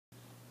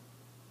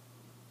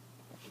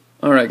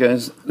Alright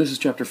guys, this is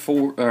chapter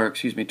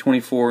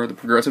 24, the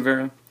progressive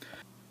era.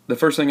 The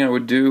first thing I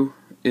would do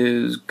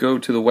is go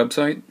to the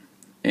website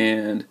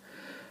and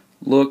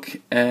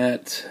look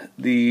at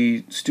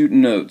the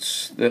student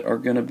notes that are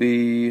going to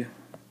be,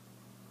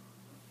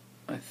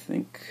 I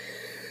think,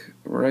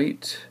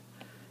 right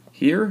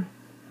here.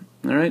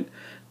 Alright,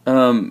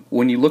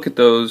 when you look at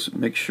those,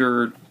 make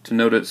sure to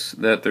notice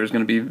that there's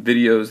going to be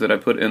videos that I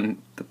put in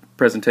the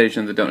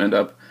presentation that don't end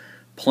up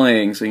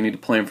playing, so you need to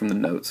play them from the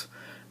notes.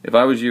 If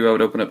I was you, I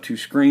would open up two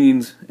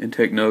screens and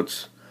take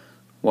notes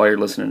while you're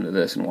listening to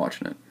this and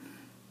watching it.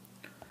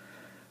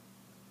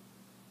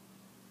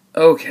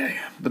 Okay,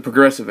 the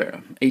progressive era,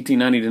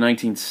 1890 to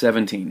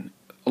 1917.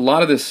 A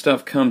lot of this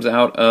stuff comes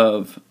out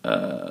of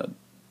a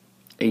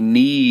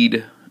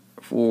need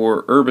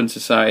for urban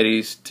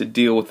societies to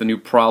deal with the new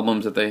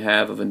problems that they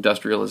have of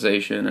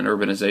industrialization and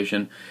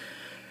urbanization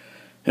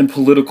and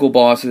political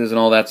bosses and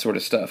all that sort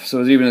of stuff.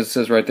 So even as it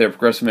says right there,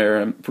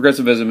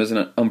 progressivism is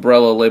an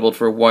umbrella labeled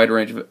for a wide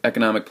range of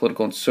economic,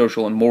 political, and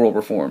social and moral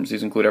reforms.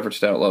 These include efforts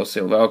to outlaw the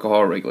sale of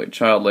alcohol, regulate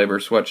child labor,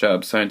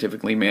 sweatshops,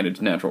 scientifically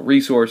manage natural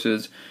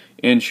resources,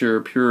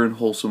 ensure pure and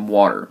wholesome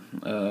water,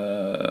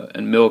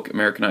 and milk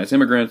Americanized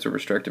immigrants or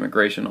restrict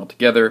immigration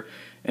altogether,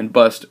 and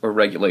bust or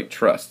regulate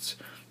trusts.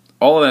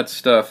 All of that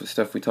stuff is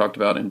stuff we talked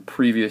about in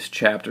previous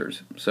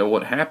chapters. So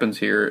what happens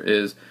here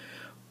is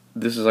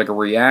this is like a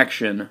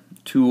reaction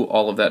to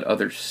all of that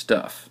other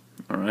stuff.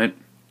 Alright?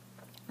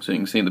 So you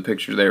can see in the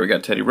picture there, we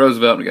got Teddy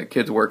Roosevelt, we got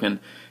kids working,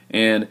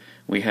 and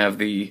we have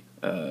the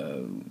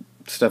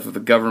stuff of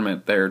the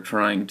government there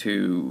trying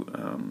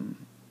to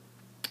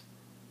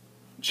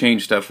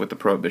change stuff with the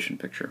Prohibition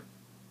picture.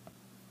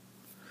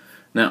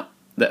 Now,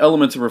 the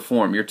elements of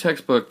reform. Your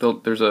textbook,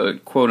 there's a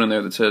quote in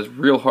there that says, the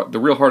real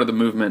heart of the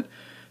movement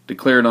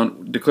declared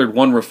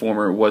one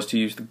reformer was to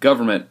use the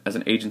government as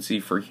an agency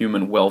for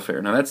human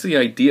welfare. Now that's the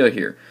idea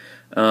here.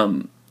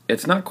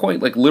 It's not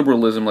quite like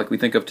liberalism like we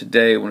think of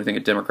today when we think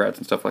of Democrats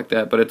and stuff like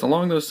that, but it's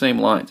along those same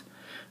lines.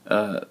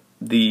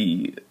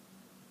 The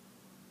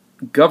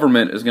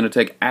government is going to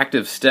take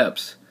active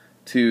steps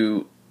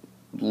to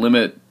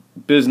limit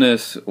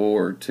business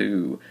or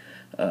to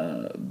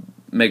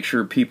make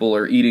sure people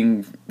are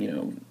eating,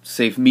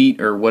 safe meat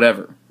or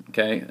whatever.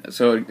 Okay,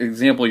 so an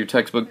example your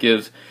textbook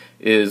gives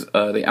is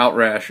the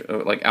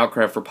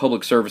outcry for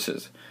public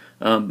services,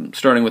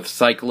 starting with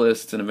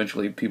cyclists and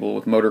eventually people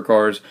with motor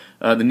cars.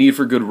 The need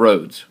for good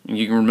roads. And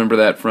you can remember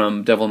that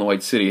from Devil in the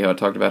White City, how it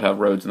talked about how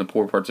roads in the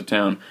poor parts of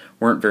town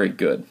weren't very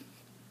good.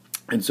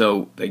 And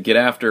so they get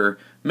after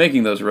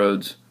making those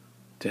roads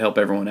to help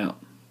everyone out.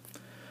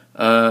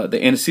 The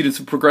antecedents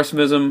of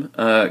progressivism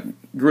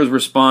grew as a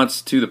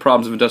response to the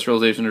problems of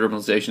industrialization and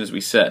urbanization, as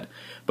we said.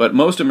 But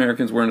most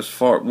Americans weren't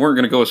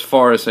going to go as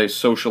far as, say,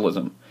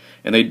 socialism.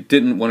 And they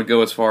didn't want to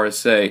go as far as,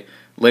 say,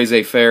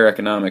 laissez-faire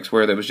economics,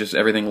 where there was just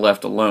everything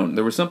left alone.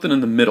 There was something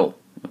in the middle,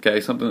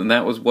 okay? And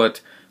that was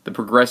what the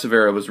progressive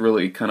era was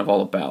really kind of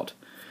all about.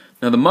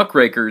 Now, the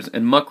muckrakers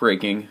and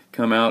muckraking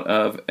come out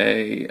of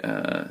a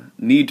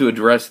need to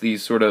address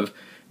these sort of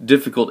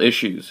difficult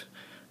issues.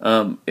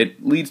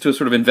 It leads to a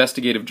sort of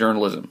investigative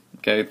journalism,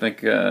 okay?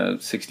 Think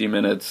 60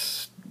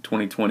 Minutes,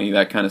 2020,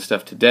 that kind of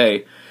stuff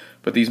today.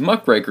 But these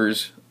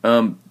muckrakers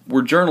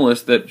were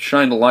journalists that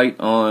shined a light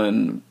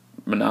on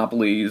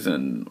monopolies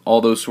and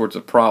all those sorts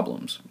of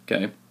problems,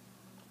 okay?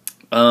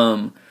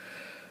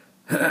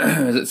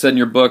 As it said in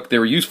your book, they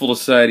were useful to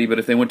society, but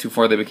if they went too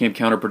far, they became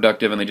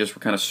counterproductive, and they just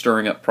were kind of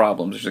stirring up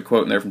problems. There's a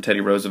quote in there from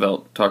Teddy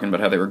Roosevelt talking about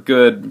how they were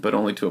good, but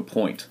only to a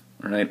point.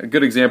 All right? A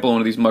good example of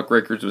one of these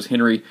muckrakers was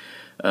Henry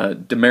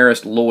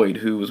Demarest Lloyd,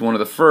 who was one of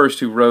the first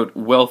who wrote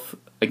Wealth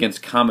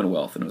Against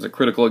Commonwealth, and it was a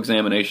critical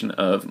examination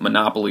of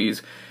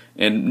monopolies,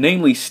 and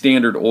namely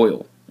Standard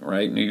Oil.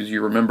 Right? And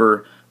you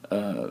remember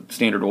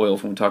Standard Oil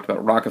from when we talked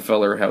about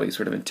Rockefeller, how he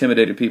sort of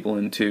intimidated people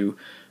into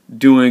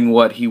doing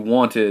what he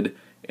wanted,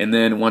 and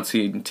then once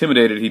he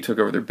intimidated, he took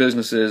over their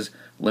businesses,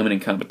 limiting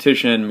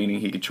competition, meaning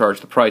he could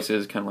charge the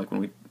prices, kind of like when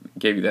we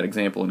gave you that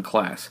example in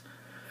class.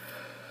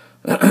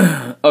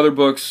 Other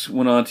books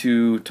went on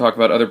to talk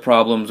about other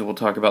problems, and we'll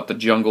talk about The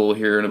Jungle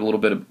here in a little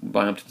bit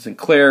by Upton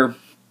Sinclair.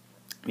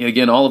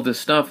 Again, all of this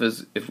stuff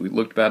is, if we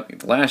looked back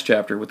at the last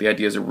chapter with the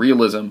ideas of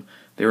realism,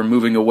 they were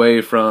moving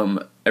away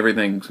from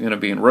everything's going to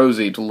be in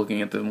rosy to looking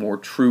at the more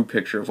true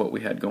picture of what we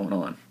had going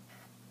on.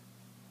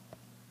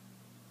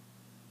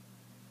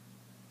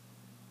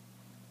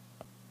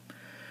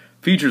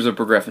 Features of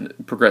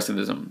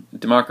progressivism: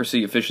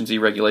 democracy, efficiency,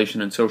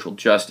 regulation, and social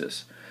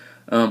justice.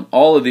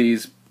 All of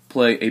these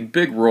play a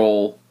big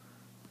role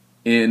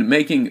in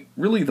making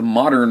really the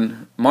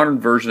modern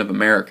version of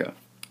America.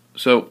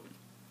 So,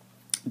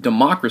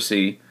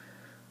 democracy's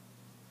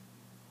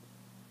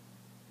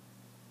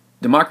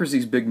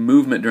big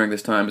movement during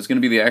this time is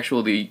going to be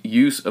the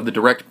use of the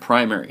direct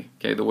primary.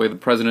 Okay, the way the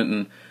president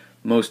and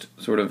most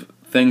sort of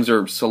things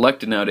are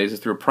selected nowadays is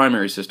through a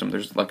primary system.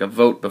 There's like a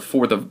vote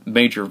before the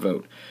major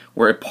vote,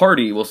 where a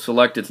party will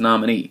select its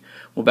nominee.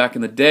 Well, back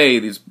in the day,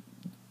 these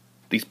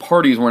these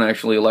parties weren't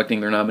actually electing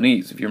their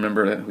nominees. If you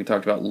remember, we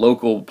talked about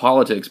local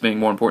politics being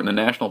more important than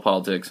national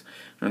politics.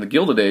 During the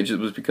Gilded Age, it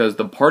was because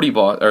the party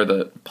boss, or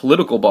the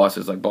political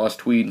bosses like Boss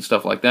Tweed and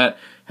stuff like that,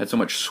 had so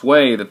much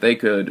sway that they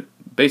could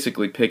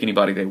basically pick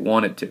anybody they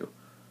wanted to.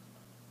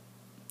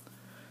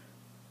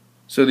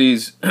 So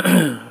these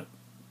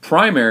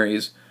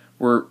primaries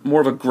were more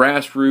of a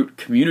grassroots,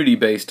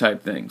 community-based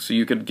type thing. So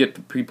you could get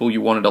the people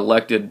you wanted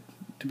elected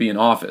to be in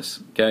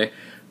office. Okay,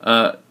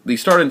 they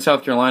started in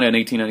South Carolina in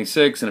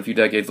 1896, and a few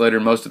decades later,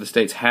 most of the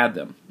states had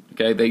them.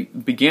 Okay, they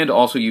began to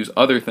also use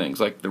other things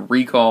like the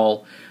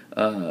recall,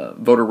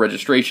 voter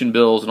registration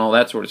bills, and all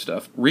that sort of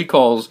stuff.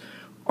 Recalls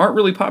aren't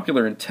really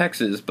popular in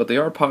Texas, but they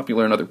are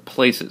popular in other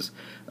places.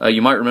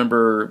 You might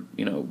remember,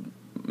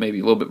 maybe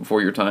a little bit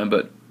before your time,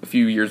 but a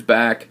few years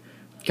back,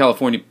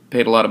 California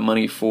paid a lot of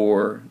money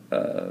for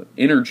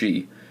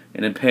energy,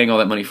 and in paying all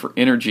that money for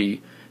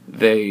energy,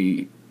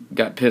 they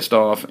got pissed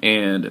off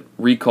and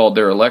recalled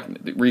their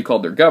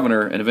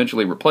governor, and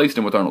eventually replaced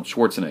him with Arnold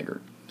Schwarzenegger.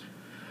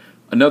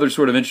 Another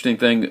sort of interesting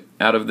thing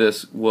out of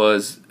this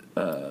was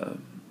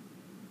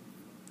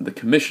the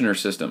commissioner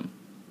system,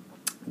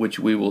 which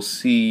we will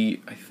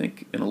see, I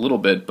think, in a little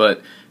bit.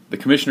 But the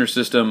commissioner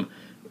system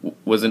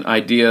was an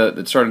idea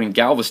that started in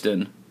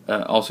Galveston,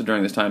 also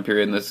during this time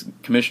period. And this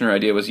commissioner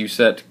idea was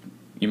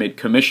you made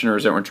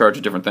commissioners that were in charge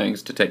of different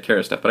things to take care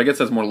of stuff. But I guess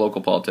that's more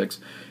local politics,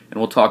 and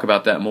we'll talk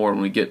about that more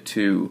when we get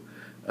to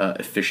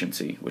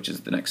efficiency, which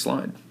is the next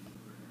slide.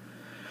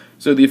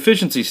 So the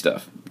efficiency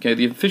stuff. Okay,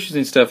 the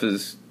efficiency stuff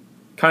is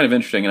kind of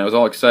interesting, and I was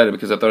all excited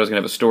because I thought I was going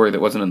to have a story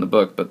that wasn't in the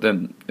book, but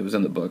then it was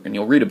in the book, and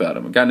you'll read about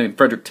him. A guy named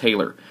Frederick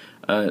Taylor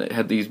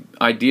had these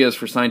ideas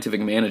for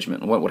scientific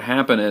management, and what would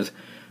happen is,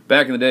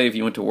 back in the day, if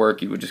you went to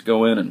work, you would just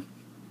go in and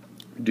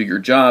do your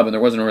job, and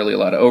there wasn't really a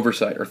lot of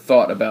oversight or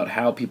thought about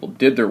how people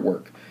did their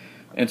work.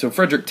 And so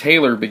Frederick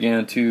Taylor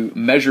began to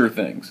measure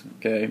things,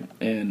 okay,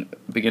 and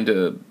begin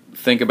to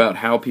think about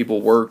how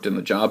people worked and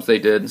the jobs they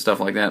did and stuff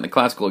like that. And the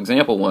classical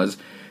example is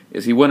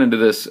he went into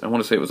this, I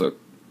want to say it was a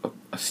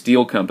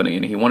steel company,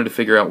 and he wanted to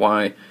figure out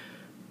why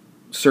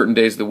certain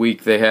days of the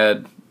week they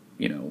had,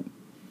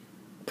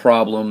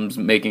 problems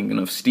making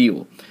enough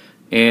steel.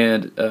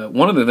 And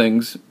one of the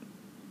things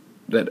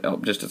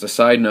that, just as a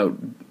side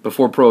note,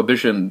 before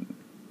Prohibition,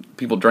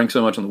 people drank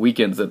so much on the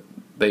weekends that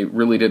they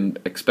really didn't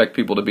expect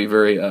people to be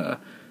very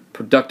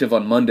productive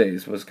on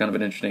Mondays. Was kind of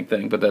an interesting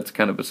thing, but that's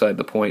kind of beside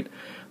the point.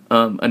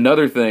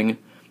 Another thing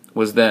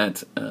was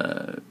that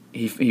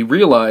he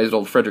realized,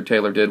 old Frederick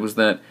Taylor did, was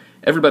that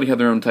everybody had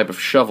their own type of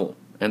shovel.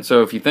 And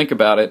so if you think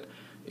about it,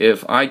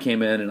 if I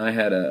came in and I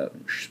had a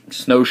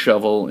snow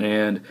shovel,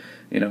 and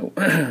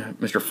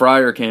Mr.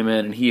 Fryer came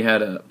in and he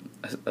had a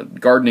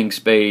gardening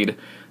spade,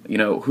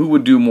 who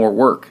would do more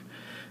work?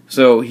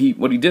 So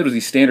what he did was he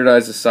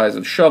standardized the size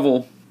of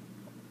shovel.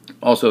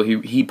 Also,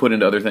 he put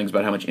into other things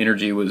about how much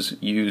energy was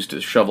used to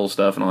shovel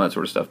stuff and all that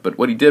sort of stuff. But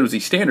what he did was he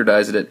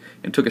standardized it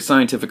and took a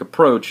scientific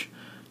approach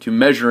to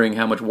measuring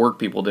how much work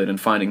people did and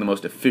finding the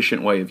most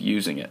efficient way of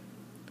using it.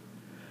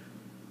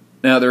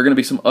 Now, there are going to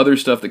be some other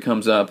stuff that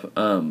comes up,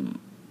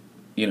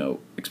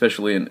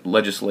 especially in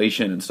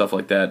legislation and stuff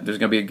like that. There's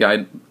going to be a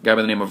guy by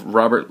the name of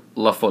Robert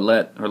La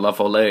Follette,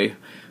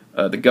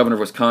 the governor of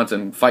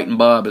Wisconsin, Fighting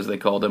Bob, as they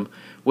called him.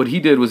 What he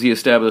did was he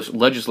established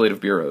legislative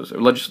bureaus, or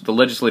the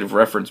Legislative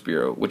Reference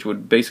Bureau, which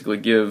would basically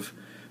give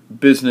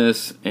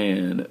business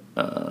and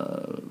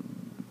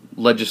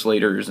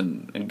legislators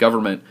and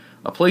government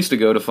a place to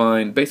go to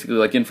find basically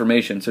like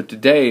information. So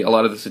today, a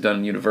lot of this is done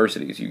in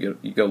universities. You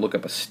go look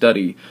up a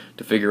study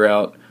to figure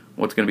out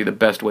what's going to be the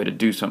best way to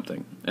do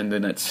something, and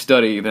then that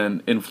study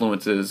then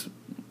influences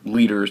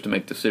leaders to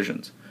make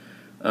decisions.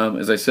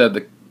 As I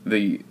said,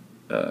 the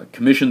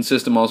commission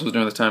system also was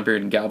during this time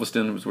period in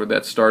Galveston, was where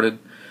that started.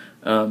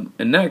 And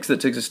next,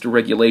 that takes us to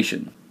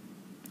regulation.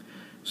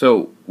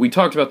 So we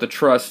talked about the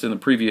trust in the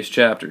previous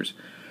chapters.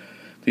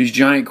 These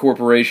giant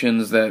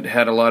corporations that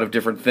had a lot of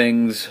different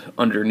things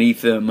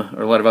underneath them,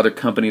 or a lot of other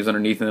companies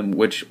underneath them,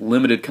 which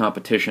limited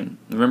competition.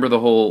 Remember the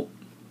whole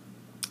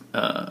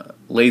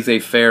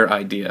laissez-faire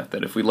idea,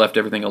 that if we left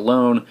everything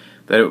alone,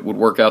 that it would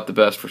work out the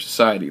best for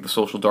society, the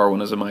social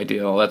Darwinism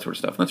idea, all that sort of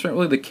stuff. And that's not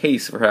really the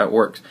case for how it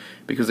works,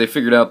 because they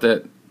figured out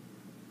that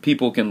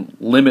people can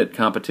limit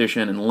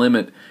competition and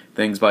limit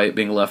things by it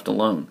being left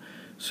alone.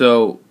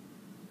 So,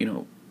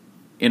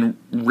 in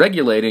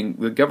regulating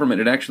the government,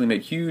 it actually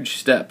made huge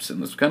steps,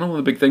 and this is kind of one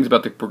of the big things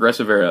about the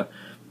progressive era,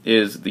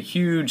 is the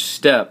huge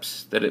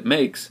steps that it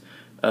makes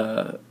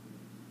come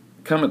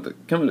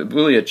at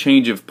really a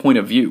change of point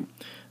of view.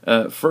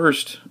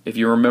 First, if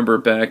you remember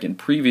back in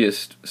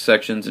previous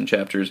sections and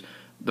chapters,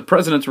 the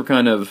presidents were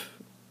kind of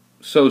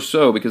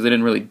so-so because they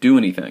didn't really do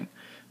anything.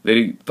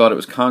 They thought it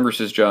was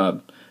Congress's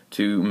job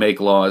to make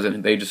laws,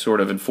 and they just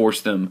sort of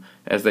enforced them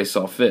as they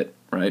saw fit,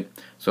 right?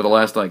 So the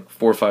last 4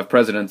 or 5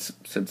 presidents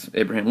since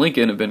Abraham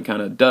Lincoln have been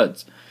kind of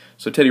duds.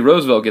 So Teddy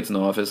Roosevelt gets in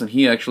office, and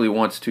he actually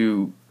wants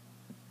to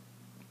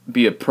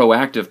be a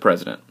proactive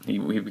president. He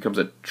becomes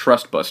a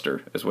trust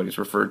buster, is what he's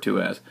referred to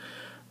as.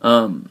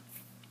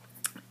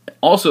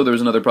 Also, there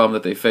was another problem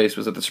that they faced,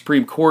 was that the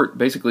Supreme Court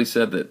basically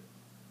said that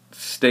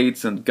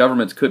states and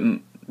governments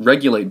couldn't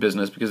regulate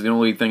business because the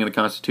only thing in the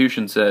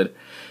Constitution said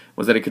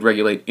was that it could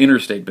regulate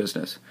interstate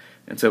business.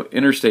 And so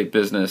interstate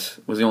business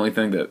was the only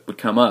thing that would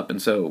come up.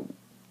 And so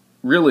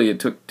really it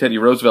took Teddy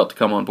Roosevelt to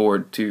come on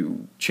board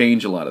to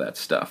change a lot of that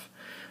stuff.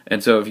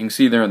 And so if you can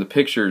see there in the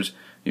pictures,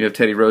 you have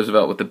Teddy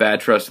Roosevelt with the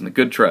bad trusts and the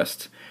good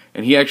trusts.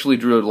 And he actually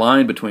drew a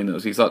line between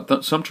those. He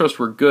thought some trusts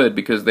were good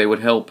because they would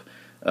help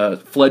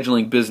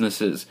fledgling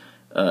businesses.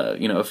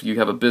 If you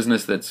have a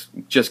business that's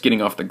just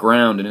getting off the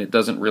ground and it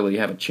doesn't really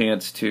have a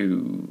chance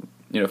to,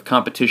 if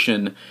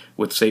competition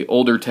with, say,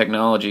 older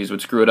technologies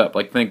would screw it up.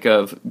 Like, think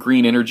of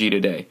green energy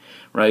today,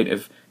 right?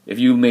 If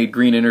you made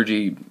green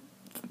energy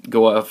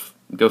go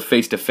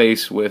face to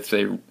face with,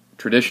 say,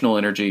 traditional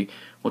energy,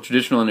 well,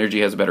 traditional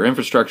energy has a better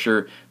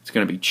infrastructure, it's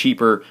going to be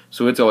cheaper,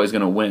 so it's always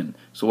going to win.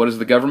 So what does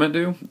the government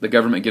do? The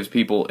government gives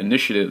people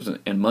initiatives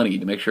and money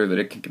to make sure that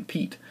it can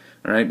compete,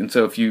 all right? And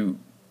so if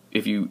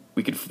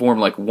we could form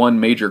like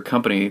one major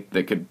company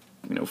that could,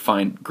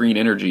 find green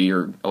energy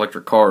or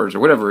electric cars or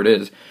whatever it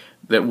is,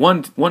 that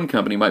one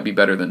company might be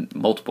better than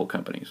multiple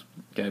companies,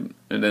 okay?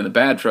 And then the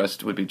bad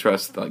trust would be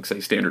trusts like, say,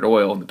 Standard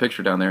Oil in the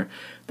picture down there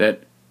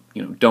that,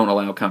 don't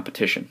allow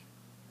competition.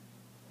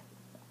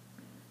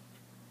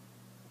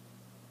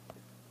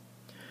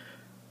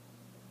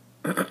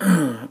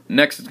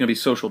 Next is going to be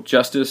social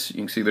justice. You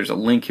can see there's a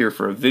link here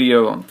for a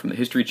video from the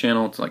History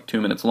Channel. It's like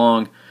 2 minutes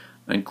long.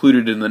 I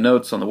included it in the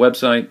notes on the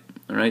website.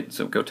 All right,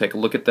 so go take a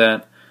look at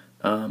that.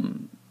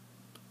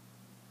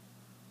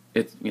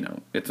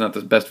 It's not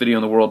the best video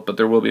in the world, but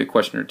there will be a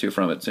question or two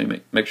from it, so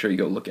you make sure you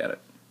go look at it.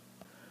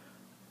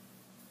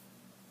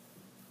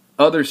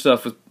 Other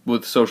stuff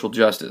with social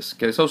justice.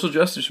 Okay, social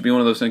justice should be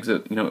one of those things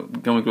that,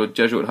 going to a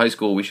Jesuit high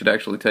school, we should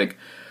actually take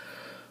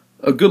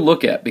a good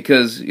look at,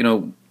 because,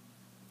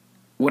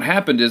 what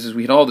happened is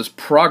we had all this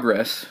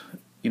progress,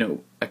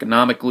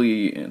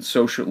 economically and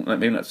social,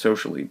 maybe not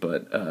socially,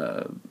 but,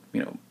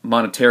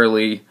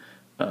 monetarily,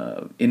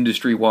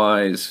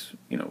 industry-wise,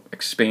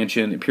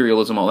 expansion,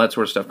 imperialism, all that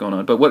sort of stuff going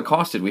on. But what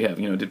cost did we have?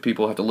 Did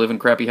people have to live in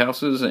crappy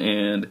houses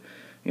and,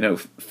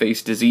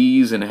 face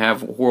disease and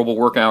have horrible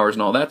work hours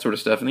and all that sort of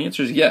stuff? And the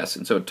answer is yes.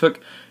 And so it took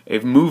a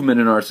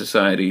movement in our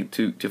society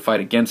to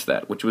fight against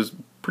that, which was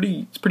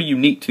pretty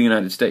unique to the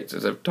United States.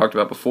 As I've talked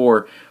about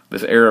before,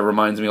 this era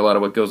reminds me a lot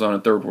of what goes on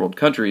in third world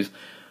countries.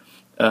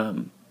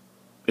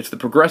 It's the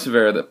progressive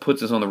era that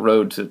puts us on the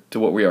road to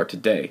what we are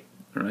today.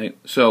 All right?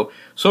 So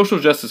social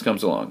justice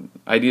comes along.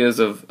 Ideas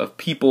of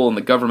people and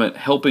the government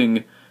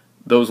helping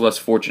those less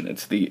fortunate.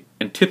 It's the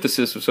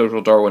antithesis of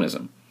social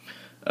Darwinism.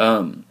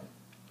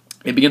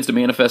 It begins to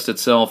manifest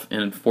itself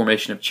in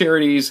formation of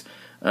charities.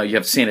 You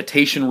have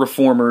sanitation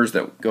reformers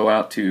that go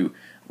out to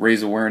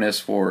raise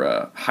awareness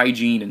for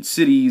hygiene in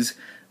cities,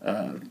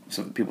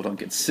 so that people don't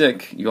get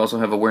sick. You also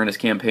have awareness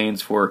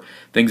campaigns for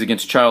things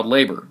against child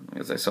labor,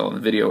 as I saw in the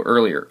video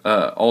earlier.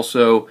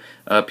 Also,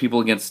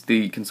 people against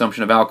the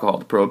consumption of alcohol,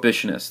 the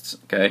prohibitionists.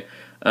 Okay,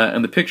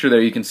 in the picture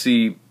there, you can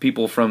see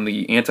people from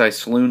the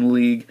Anti-Saloon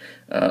League.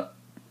 A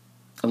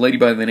lady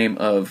by the name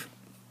of,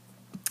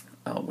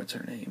 what's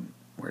her name?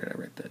 Where did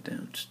I write that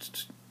down?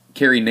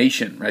 Carrie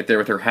Nation, right there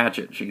with her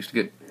hatchet. She used to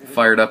get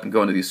fired up and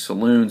go into these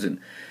saloons and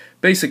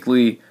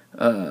basically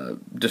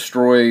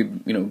destroy,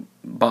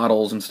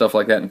 bottles and stuff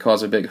like that and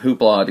cause a big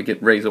hoopla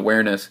to raise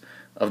awareness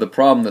of the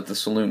problem that the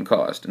saloon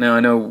caused. Now, I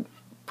know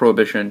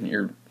Prohibition,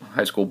 you're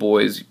high school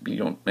boys, you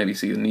don't maybe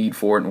see the need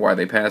for it and why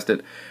they passed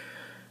it.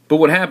 But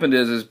what happened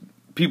is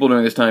people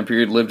during this time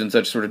period lived in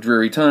such sort of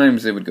dreary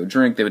times. They would go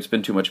drink, they would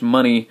spend too much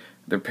money,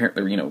 their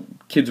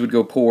kids would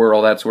go poor,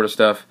 all that sort of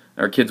stuff.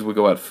 Our kids would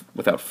go out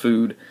without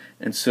food,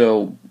 and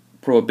so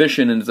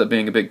Prohibition ends up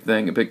being a big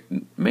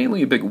thing,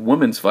 mainly a big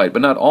women's fight,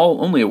 but not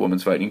only a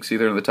women's fight. You can see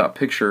there in the top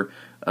picture,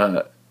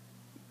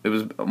 it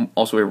was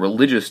also a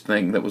religious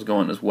thing that was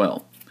going as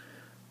well.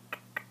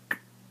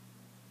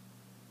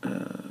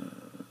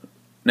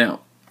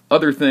 Now,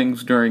 other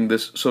things during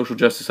this social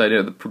justice idea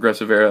of the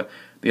progressive era,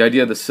 the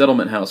idea of the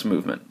settlement house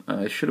movement.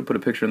 I should have put a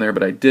picture in there,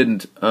 but I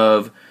didn't,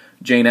 of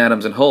Jane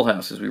Addams and Hull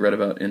House, as we read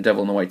about in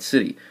Devil in the White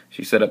City.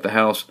 She set up the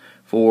house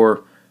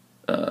for,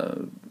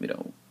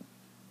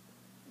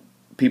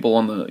 people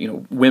on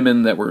the,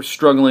 women that were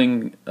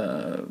struggling,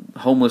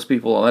 homeless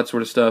people, all that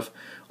sort of stuff.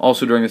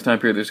 Also during this time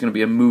period, there's going to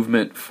be a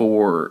movement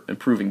for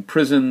improving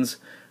prisons.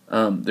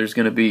 There's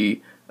going to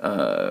be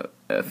a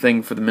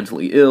thing for the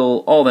mentally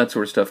ill. All that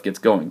sort of stuff gets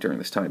going during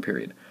this time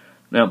period.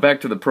 Now,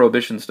 back to the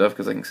Prohibition stuff,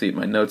 because I can see it in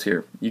my notes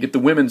here. You get the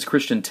Women's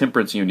Christian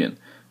Temperance Union,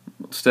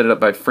 set up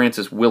by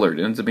Frances Willard.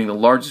 It ends up being the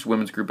largest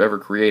women's group ever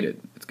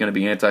created. It's going to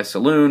be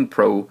anti-saloon,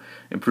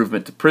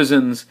 pro-improvement to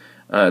prisons.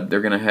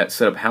 They're going to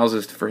set up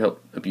houses for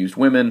help abused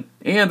women,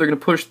 and they're going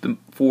to push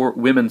for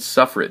women's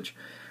suffrage.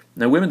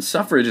 Now, women's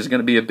suffrage is going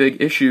to be a big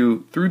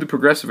issue through the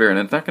progressive era, and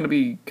it's not going to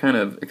be kind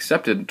of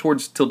accepted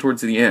till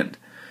towards the end.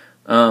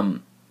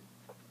 And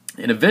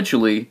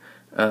eventually,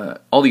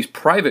 all these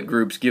private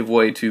groups give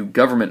way to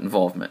government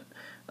involvement.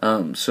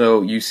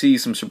 So you see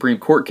some Supreme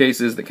Court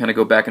cases that kind of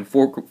go back and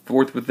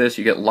forth with this.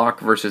 You get Locke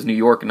versus New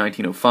York in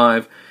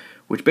 1905,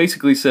 which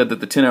basically said that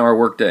the 10-hour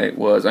workday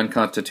was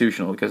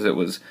unconstitutional because it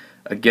was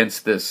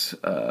against this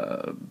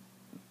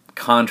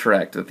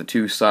contract that the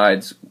two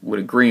sides would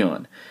agree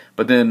on.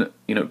 But then,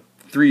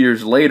 3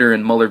 years later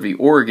in Muller v.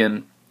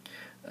 Oregon,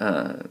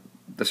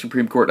 the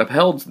Supreme Court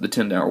upheld the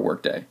 10-hour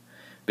workday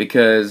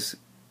because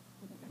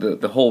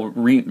the whole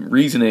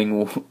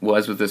reasoning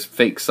was with this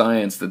fake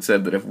science that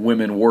said that if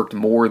women worked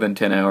more than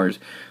 10 hours,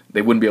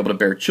 they wouldn't be able to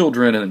bear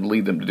children and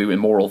lead them to do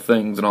immoral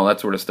things and all that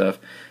sort of stuff.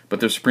 But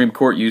the Supreme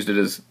Court used it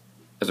as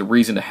a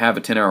reason to have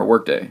a 10-hour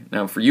workday.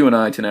 Now, for you and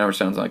I, 10 hours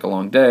sounds like a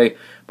long day,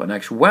 but in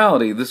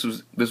actuality, this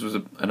was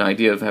an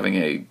idea of having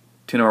a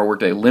 10-hour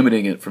workday,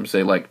 limiting it from,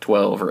 say, like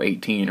 12 or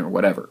 18 or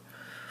whatever.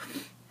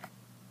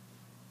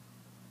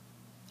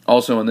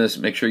 Also on this,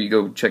 make sure you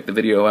go check the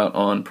video out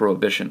on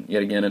Prohibition.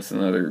 Yet again, it's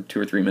another 2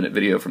 or 3 minute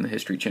video from the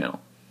History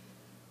Channel.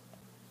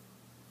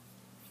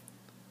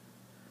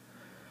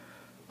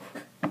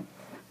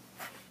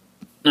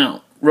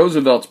 Now,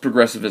 Roosevelt's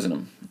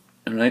progressivism.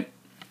 All right?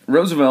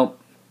 Roosevelt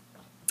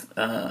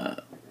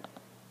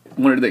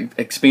wanted the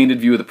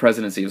expanded view of the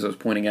presidency, as I was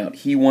pointing out.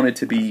 He wanted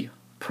to be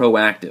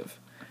proactive.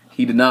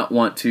 He did not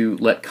want to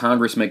let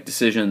Congress make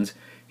decisions.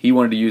 He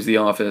wanted to use the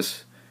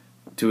office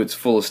to its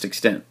fullest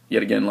extent,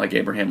 yet again, like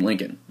Abraham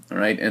Lincoln. All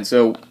right, and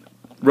so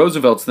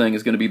Roosevelt's thing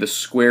is going to be the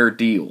square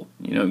deal.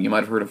 You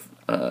might have heard of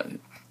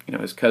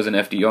his cousin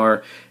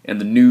FDR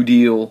and the New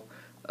Deal.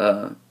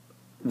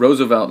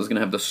 Roosevelt is going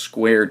to have the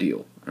square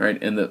deal. All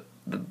right, and the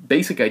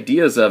basic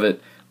ideas of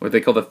it, what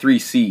they call the 3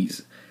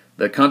 C's: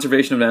 the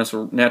conservation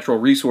of natural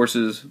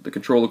resources, the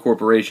control of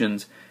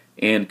corporations,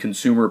 and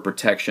consumer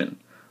protection.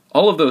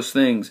 All of those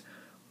things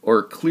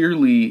are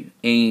clearly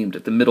aimed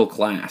at the middle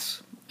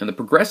class. And the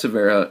progressive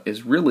era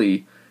is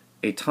really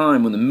a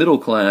time when the middle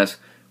class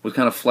was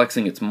kind of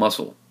flexing its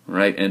muscle,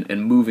 right,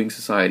 and moving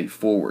society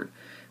forward.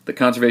 The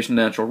conservation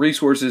of natural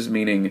resources,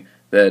 meaning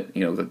that,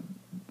 the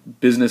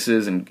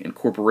businesses and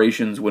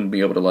corporations wouldn't be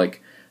able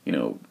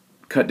to,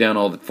 cut down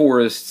all the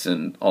forests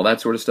and all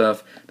that sort of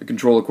stuff. The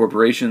control of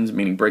corporations,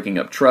 meaning breaking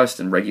up trust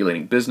and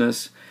regulating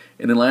business.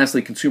 And then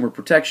lastly, consumer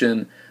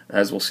protection,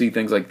 as we'll see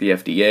things like the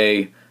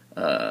FDA,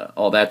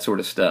 all that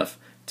sort of stuff,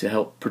 to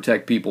help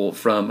protect people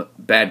from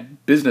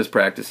bad business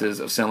practices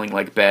of selling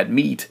like bad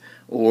meat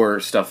or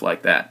stuff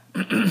like that.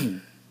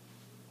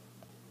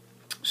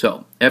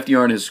 So,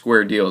 FDR and his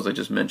square deal, as I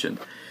just mentioned.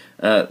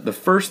 The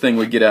first thing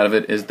we get out of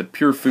it is the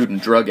Pure Food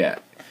and Drug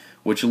Act,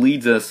 which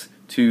leads us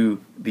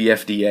to the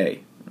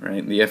FDA.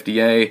 Right? The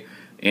FDA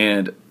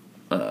and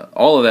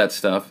all of that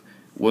stuff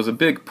was a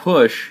big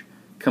push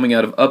coming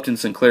out of Upton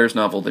Sinclair's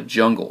novel, The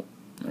Jungle.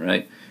 All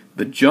right?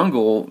 The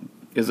Jungle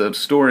is a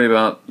story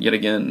about, yet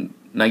again,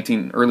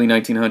 early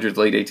 1900s,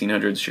 late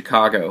 1800s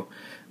Chicago,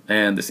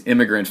 and this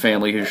immigrant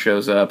family who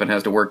shows up and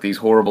has to work these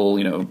horrible,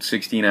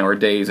 16-hour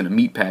days in a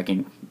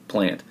meatpacking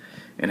plant,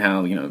 and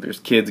how, there's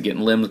kids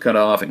getting limbs cut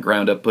off and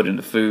ground up, put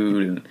into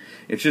food, and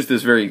it's just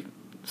this very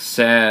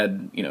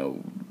sad,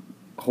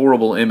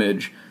 horrible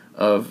image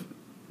of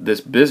this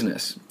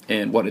business.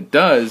 And what it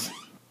does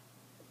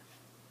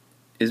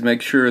is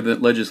make sure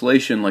that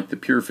legislation like the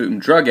Pure Food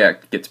and Drug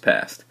Act gets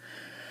passed,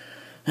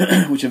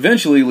 which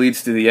eventually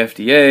leads to the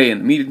FDA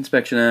and the Meat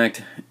Inspection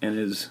Act, and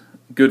is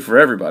good for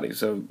everybody.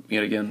 So,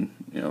 yet again,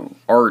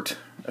 art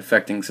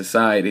affecting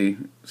society.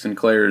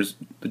 Sinclair's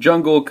The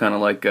Jungle, kind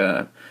of like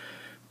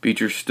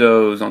Beecher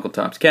Stowe's Uncle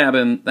Tom's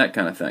Cabin, that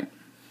kind of thing.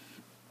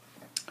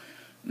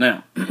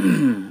 Now,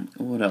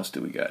 what else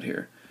do we got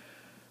here?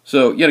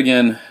 So, yet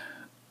again,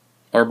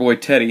 our boy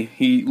Teddy,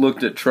 he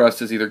looked at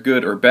trust as either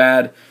good or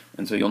bad,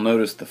 and so you'll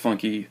notice the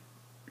funky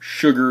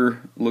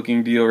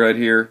sugar-looking deal right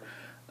here.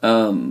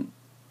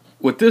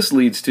 What this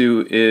leads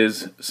to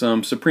is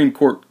some Supreme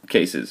Court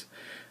cases,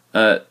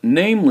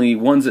 namely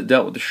ones that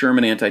dealt with the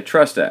Sherman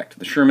Antitrust Act.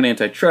 The Sherman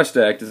Antitrust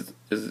Act,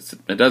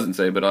 it doesn't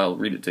say, but I'll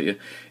read it to you,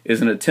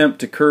 is an attempt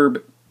to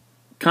curb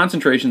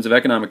concentrations of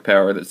economic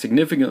power that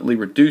significantly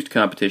reduced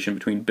competition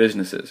between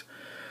businesses.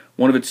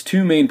 One of its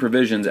 2 main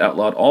provisions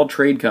outlawed all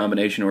trade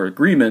combination or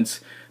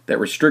agreements that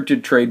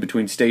restricted trade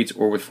between states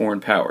or with foreign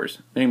powers,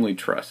 namely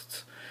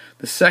trusts.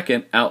 The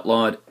second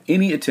outlawed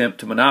any attempt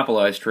to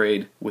monopolize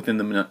trade within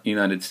the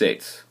United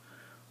States,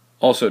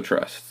 also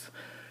trusts.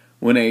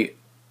 When the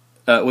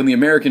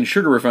American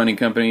Sugar Refining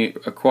Company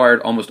acquired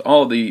almost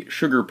all of the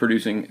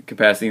sugar-producing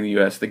capacity in the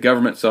U.S., the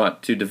government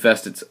sought to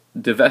divest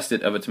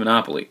it of its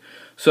monopoly.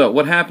 So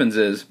what happens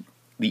is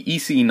the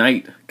E.C.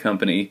 Knight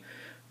Company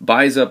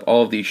buys up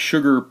all of the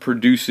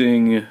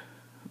sugar-producing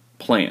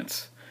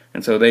plants,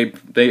 and so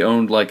they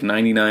owned like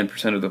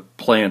 99% of the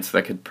plants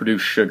that could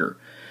produce sugar.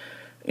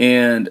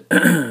 And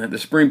the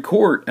Supreme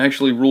Court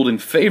actually ruled in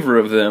favor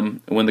of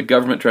them when the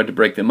government tried to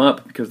break them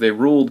up, because they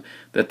ruled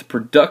that the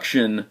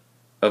production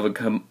of a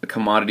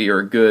commodity or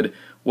a good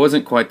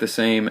wasn't quite the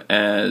same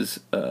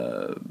as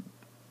a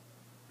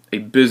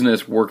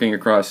business working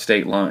across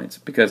state lines,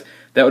 because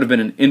that would have been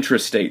an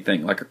intrastate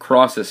thing, like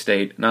across a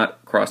state, not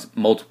across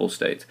multiple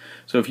states.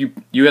 So if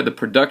you had the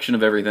production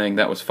of everything,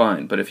 that was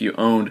fine. But if you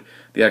owned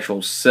the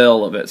actual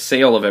sale of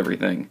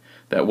everything,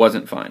 that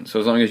wasn't fine. So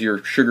as long as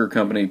your sugar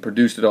company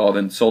produced it all,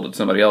 then sold it to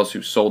somebody else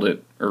who sold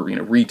it, or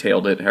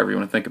retailed it, however you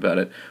want to think about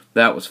it,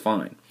 that was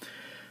fine.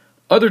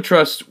 Other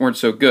trusts weren't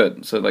so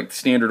good. So like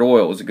Standard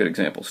Oil was a good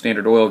example.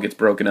 Standard Oil gets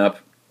broken up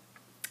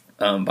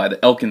by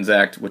the Elkins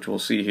Act, which we'll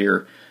see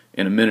here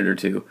in a minute or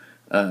two.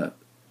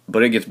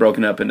 But it gets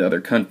broken up into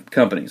other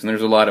companies. And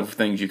there's a lot of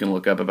things you can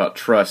look up about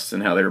trusts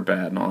and how they're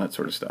bad and all that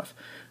sort of stuff.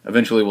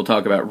 Eventually we'll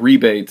talk about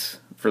rebates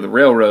for the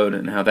railroad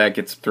and how that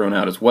gets thrown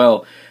out as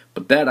well.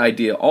 But that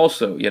idea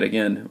also, yet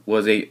again,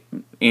 was a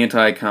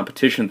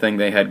anti-competition thing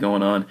they had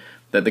going on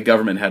that the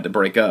government had to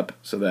break up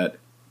so that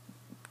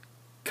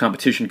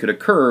competition could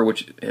occur,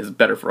 which is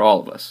better for all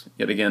of us.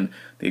 Yet again,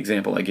 the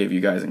example I gave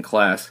you guys in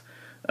class,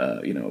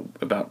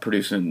 about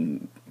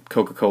producing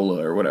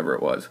Coca-Cola or whatever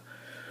it was.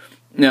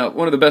 Now,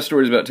 one of the best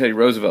stories about Teddy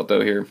Roosevelt,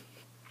 though, here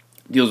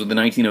deals with the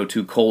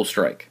 1902 coal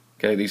strike.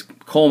 Okay, these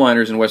coal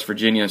miners in West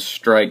Virginia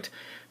striked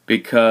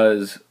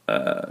because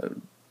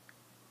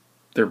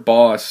their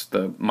boss,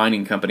 the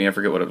mining company, I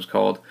forget what it was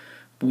called,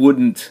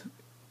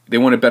 they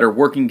wanted better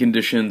working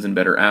conditions and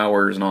better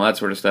hours and all that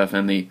sort of stuff,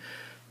 and the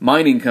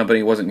mining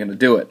company wasn't going to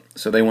do it,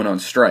 so they went on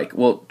strike.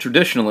 Well,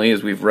 traditionally,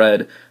 as we've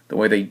read, the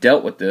way they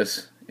dealt with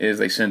this is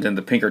they sent in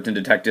the Pinkerton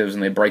detectives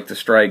and they break the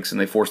strikes and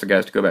they force the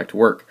guys to go back to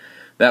work.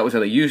 That was how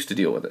they used to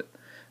deal with it.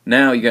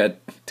 Now you got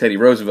Teddy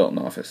Roosevelt in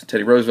office.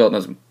 Teddy Roosevelt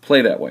doesn't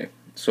play that way.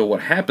 So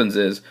what happens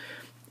is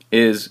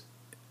as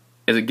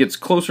it gets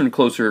closer and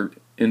closer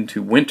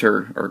into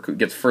winter, or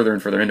gets further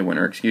and further into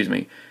winter,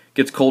 it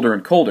gets colder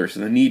and colder,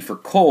 so the need for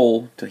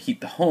coal to heat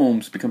the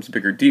homes becomes a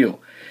bigger deal.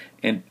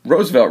 And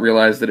Roosevelt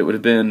realized that it would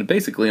have been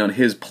basically on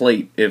his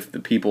plate if the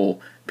people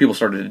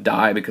started to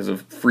die because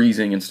of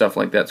freezing and stuff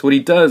like that. So what he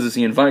does is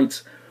he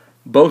invites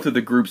both of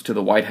the groups to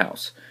the White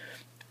House,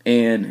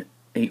 and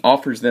he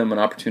offers them an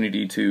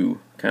opportunity to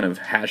kind of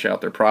hash out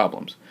their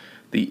problems.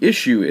 The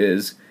issue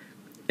is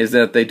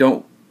that they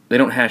don't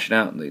hash it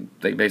out.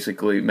 They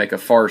basically make a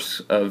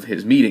farce of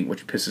his meeting,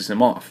 which pisses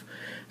him off.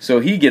 So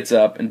he gets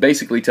up and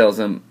basically tells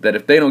them that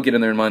if they don't get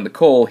in there and mine the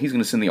coal, he's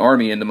going to send the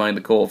army in to mine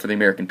the coal for the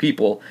American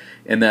people,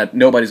 and that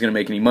nobody's going to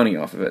make any money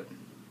off of it.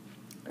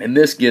 And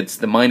this gets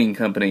the mining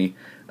company,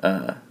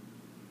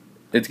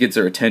 it gets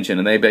their attention,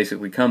 and they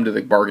basically come to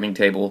the bargaining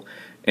table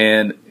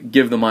and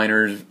give the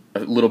miners a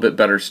little bit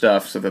better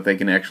stuff so that they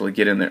can actually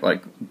get in there,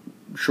 like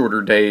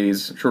shorter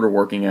days, shorter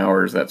working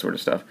hours, that sort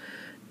of stuff.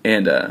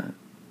 And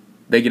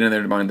they get in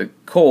there to mine the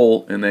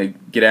coal, and they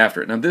get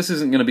after it. Now, this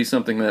isn't going to be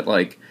something that,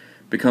 like,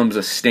 becomes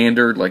a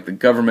standard, like the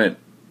government,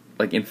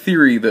 like in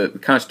theory, the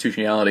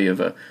constitutionality of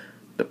the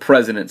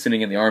president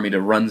sitting in the army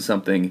to run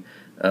something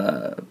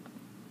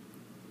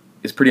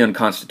is pretty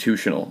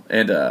unconstitutional.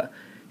 And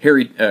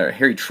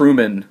Harry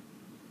Truman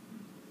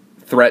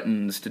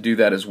threatens to do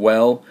that as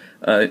well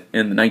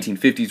in the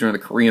 1950s during the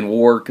Korean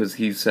War, because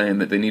he's saying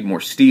that they need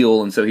more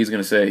steel, and so he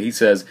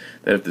says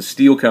that if the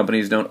steel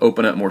companies don't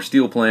open up more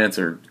steel plants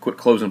or quit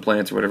closing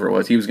plants or whatever it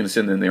was, he was going to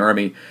send them in the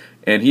army,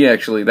 and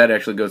that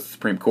actually goes to the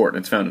Supreme Court,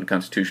 and it's found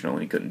unconstitutional,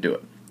 and he couldn't do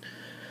it.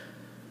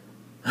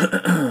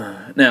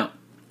 Now,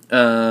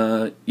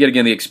 yet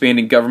again, the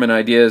expanding government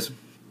ideas,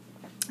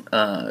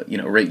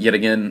 yet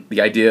again, the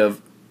idea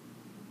of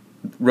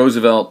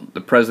Roosevelt,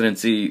 the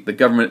presidency, the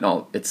government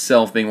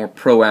itself being more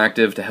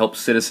proactive to help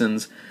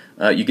citizens.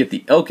 You get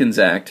the Elkins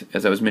Act,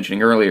 as I was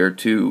mentioning earlier,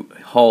 to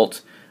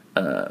halt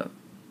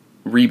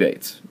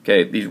rebates.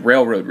 Okay, these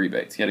railroad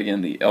rebates. Yet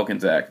again, the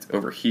Elkins Act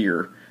over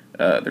here.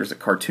 There's a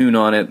cartoon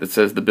on it that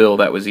says the bill.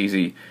 That was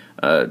easy.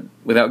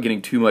 Without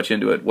getting too much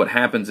into it, what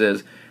happens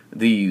is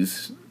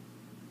these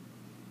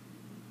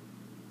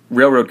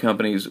railroad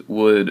companies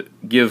would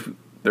give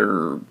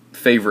their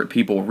favorite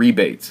people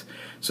rebates.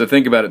 So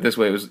think about it this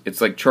way: it's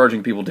like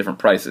charging people different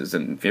prices.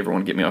 And if you ever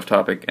want to get me off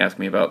topic, ask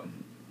me about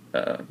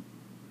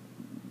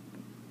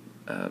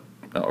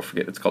I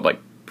forget. It's called like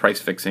price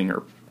fixing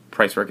or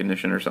price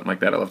recognition or something like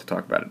that. I love to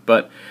talk about it.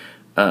 But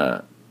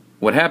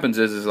what happens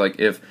is like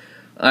if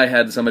I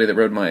had somebody that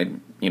rode my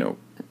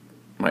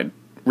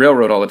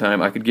railroad all the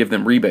time, I could give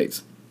them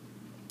rebates.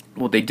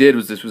 What they did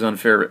was this was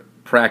unfair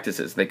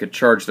practices. They could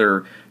charge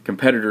their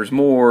competitors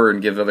more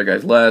and give other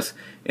guys less,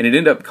 and it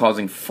ended up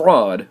causing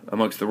fraud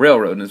amongst the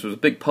railroad, and this was a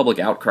big public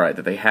outcry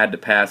that they had to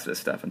pass this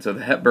stuff. And so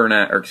the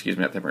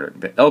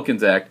the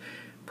Elkins Act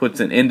puts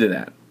an end to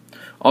that.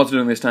 Also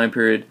during this time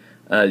period,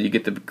 you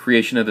get the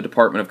creation of the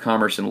Department of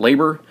Commerce and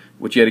Labor,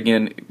 which yet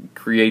again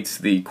creates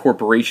the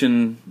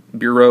Corporation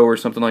Bureau or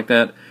something like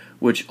that,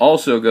 which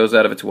also goes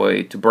out of its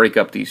way to break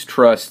up these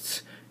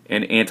trusts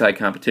and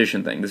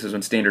anti-competition thing. This is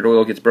when Standard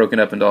Oil gets broken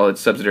up into all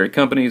its subsidiary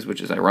companies, which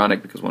is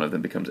ironic because one of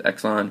them becomes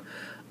Exxon.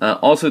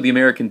 Also, the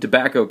American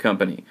Tobacco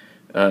Company,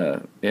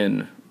 owned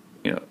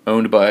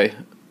by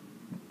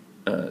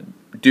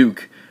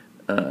Duke,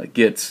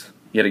 gets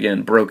yet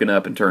again broken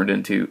up and turned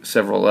into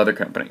several other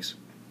companies.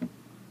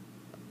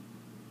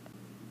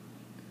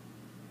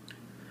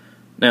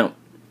 Now,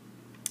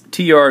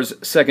 TR's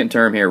second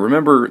term here.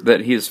 Remember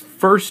that his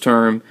first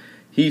term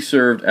he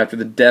served after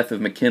the death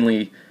of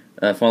McKinley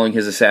following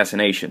his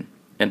assassination.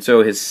 And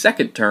so his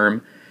second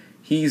term,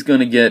 he's going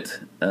to get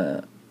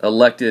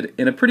elected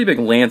in a pretty big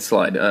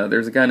landslide.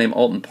 There's a guy named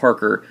Alton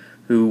Parker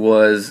who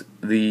was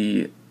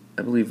the,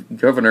 I believe,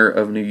 governor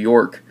of New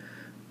York,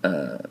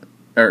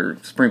 or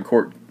Supreme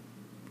Court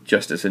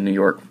justice in New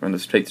York, from the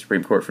state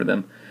Supreme Court for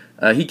them.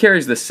 He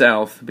carries the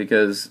South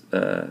because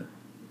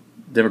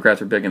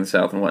Democrats are big in the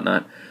South and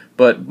whatnot.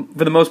 But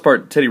for the most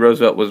part, Teddy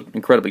Roosevelt was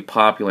incredibly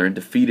popular and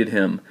defeated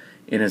him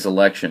in his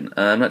election.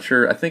 I'm not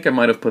sure. I think I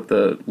might have put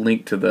the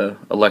link to the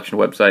election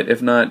website.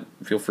 If not,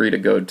 feel free to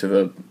go to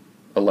the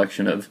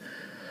election of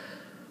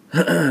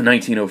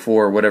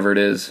 1904, whatever it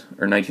is,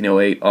 or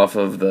 1908, off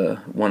of the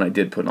one I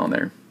did put on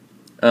there.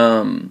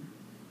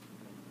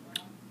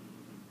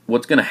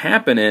 What's going to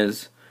happen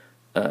is,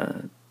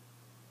 at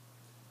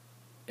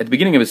the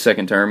beginning of his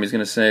second term, he's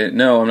going to say,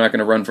 no, I'm not going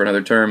to run for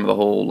another term, the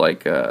whole,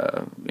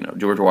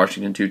 George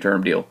Washington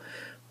two-term deal.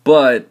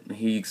 But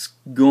he's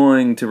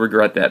going to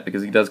regret that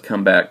because he does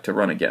come back to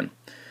run again.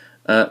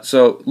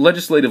 So,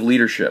 legislative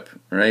leadership,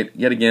 right?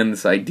 Yet again,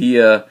 this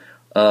idea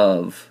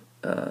of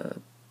the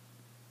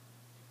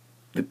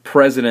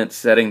president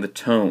setting the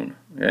tone,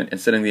 right, and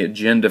setting the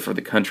agenda for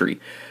the country.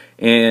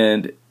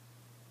 And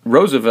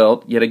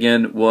Roosevelt, yet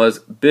again, was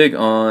big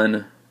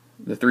on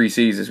the 3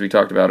 C's as we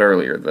talked about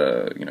earlier.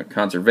 The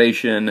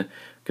conservation,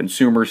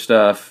 consumer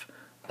stuff,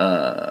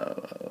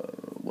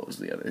 what was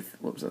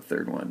the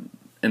third one?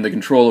 And the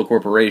control of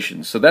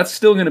corporations. So that's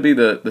still going to be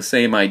the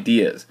same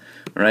ideas,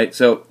 right?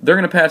 So they're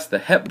going to pass the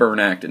Hepburn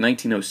Act in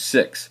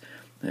 1906.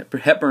 The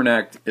Hepburn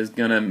Act is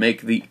going to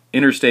make the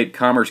Interstate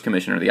Commerce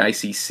Commission, or the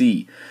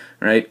ICC,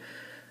 right?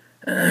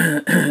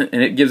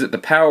 And it gives it the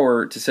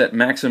power to set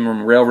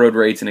maximum railroad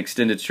rates and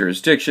extend its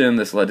jurisdiction.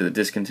 This led to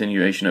the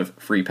discontinuation of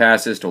free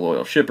passes to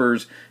loyal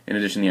shippers. In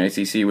addition, the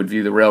ICC would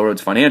view the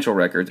railroad's financial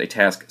records, a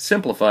task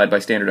simplified by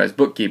standardized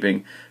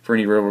bookkeeping. For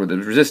any railroad that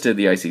resisted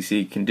the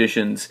ICC,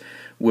 conditions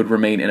would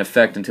remain in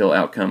effect until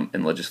outcome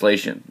in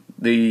legislation.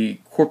 The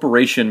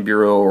Corporation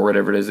Bureau, or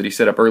whatever it is that he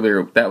set up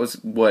earlier, that was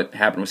what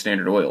happened with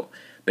Standard Oil.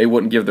 They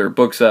wouldn't give their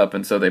books up,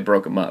 and so they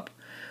broke them up.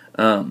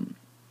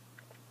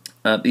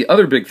 The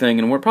other big thing,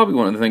 and probably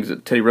one of the things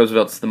that Teddy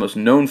Roosevelt's the most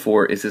known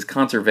for, is his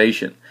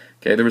conservation.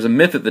 Okay, there was a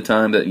myth at the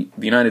time that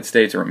the United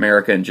States, or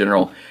America in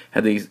general,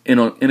 had these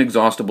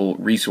inexhaustible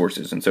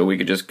resources, and so we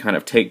could just kind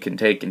of take and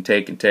take and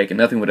take and take, and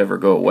nothing would ever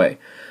go away.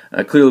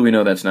 Clearly, we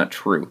know that's not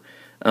true.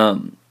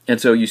 And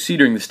so you see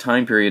during this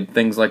time period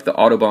things like the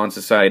Audubon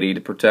Society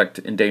to protect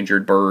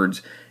endangered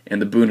birds,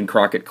 and the Boone and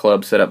Crockett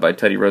Club set up by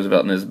Teddy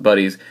Roosevelt and his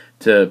buddies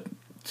to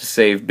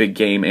save big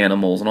game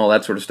animals, and all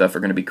that sort of stuff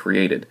are going to be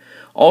created.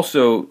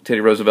 Also,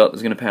 Teddy Roosevelt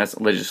is going to pass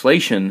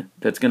legislation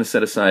that's going to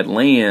set aside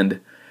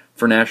land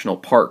for national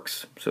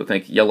parks. So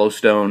think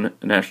Yellowstone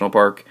National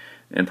Park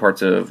and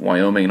parts of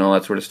Wyoming and all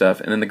that sort of stuff,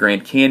 and then the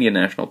Grand Canyon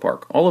National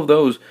Park. All of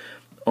those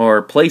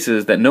are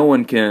places that no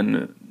one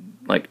can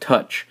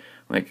touch.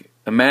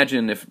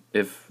 Imagine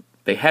if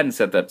they hadn't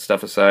set that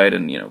stuff aside,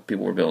 and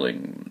people were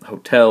building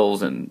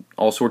hotels and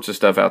all sorts of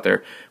stuff out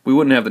there, we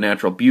wouldn't have the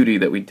natural beauty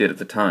that we did at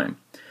the time.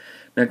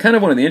 Now, kind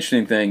of one of the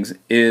interesting things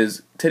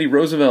is Teddy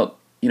Roosevelt,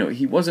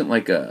 he wasn't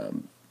like a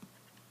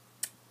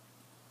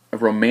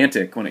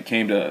romantic when it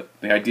came to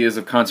the ideas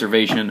of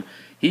conservation.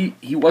 He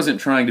wasn't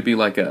trying to be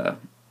like the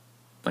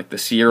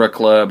Sierra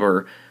Club,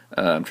 or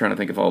I'm trying to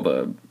think of all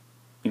the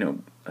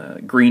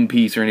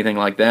Greenpeace or anything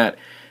like that.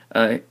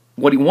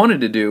 What he wanted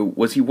to do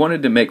was he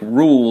wanted to make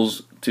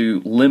rules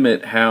to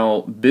limit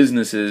how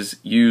businesses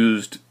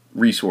used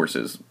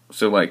resources.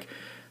 So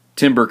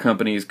timber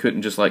companies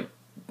couldn't just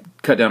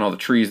cut down all the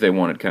trees they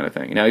wanted, kind of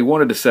thing. Now, he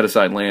wanted to set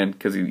aside land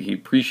because he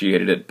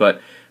appreciated it, but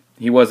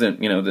he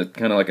wasn't, the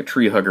kind of like a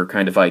tree hugger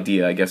kind of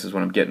idea, I guess is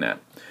what I'm getting at.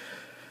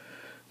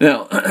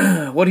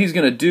 Now, what he's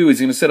going to do is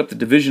he's going to set up the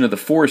Division of the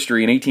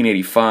Forestry in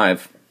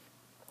 1885.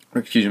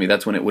 Excuse me,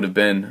 that's when it would have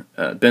been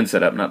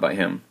set up, not by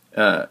him.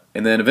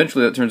 And then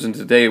eventually that turns into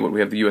today what we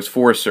have, the U.S.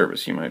 Forest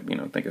Service. You might,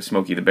 think of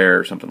Smokey the Bear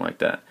or something like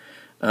that.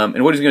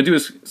 And what he's going to do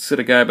is set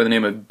a guy by the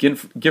name of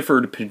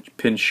Gifford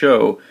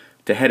Pinchot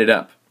to head it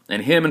up.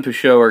 And him and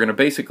Pinchot are going to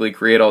basically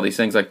create all these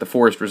things like the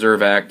Forest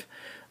Reserve Act,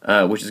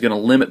 which is going to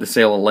limit the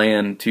sale of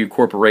land to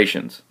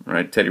corporations.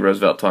 Right? Teddy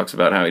Roosevelt talks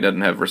about how he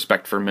doesn't have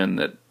respect for men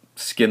that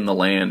skin the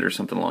land or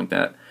something like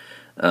that.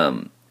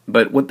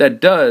 But what that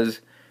does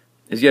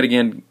is, yet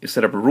again,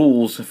 set up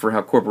rules for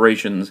how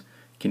corporations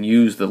can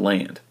use the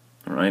land.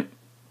 All right?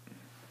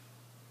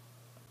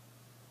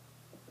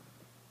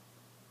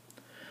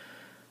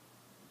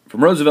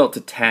 From Roosevelt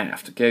to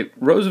Taft. Okay,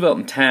 Roosevelt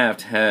and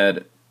Taft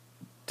had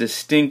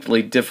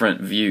distinctly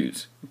different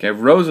views. Okay,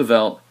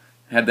 Roosevelt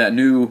had that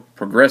new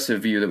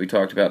progressive view that we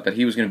talked about, that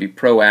he was going to be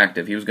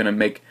proactive. He was going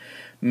to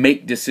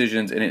make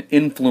decisions and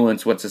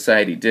influence what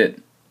society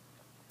did.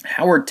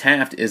 Howard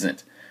Taft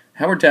isn't.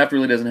 Howard Taft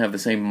really doesn't have the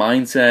same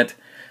mindset.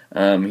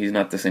 He's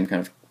not the same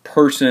kind of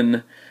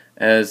person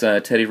as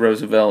Teddy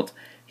Roosevelt.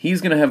 He's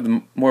going to have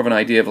more of an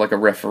idea of like a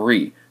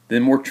referee. the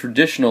more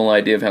traditional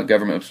idea of how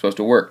government was supposed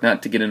to work,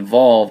 not to get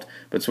involved,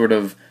 but sort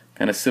of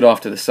kind of sit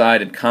off to the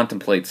side and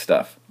contemplate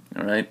stuff.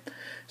 All right,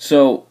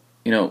 so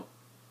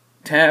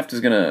Taft is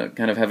going to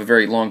kind of have a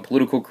very long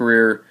political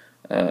career.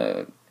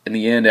 In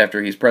the end,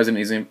 after he's president,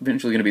 he's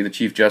eventually going to be the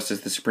Chief Justice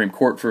of the Supreme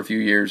Court for a few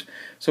years.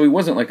 So he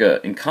wasn't like an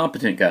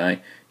incompetent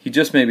guy. He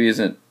just maybe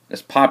isn't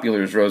as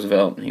popular as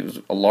Roosevelt. He was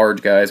a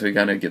large guy, so he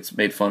kind of gets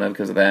made fun of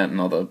because of that and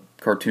all the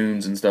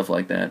cartoons and stuff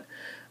like that.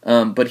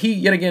 But he,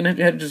 yet again,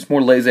 had just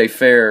more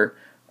laissez-faire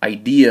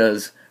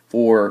ideas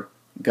for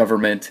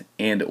government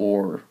and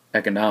or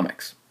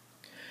economics.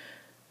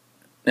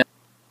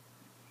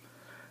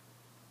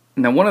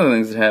 Now, one of the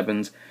things that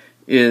happens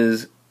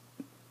is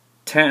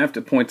Taft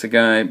appoints a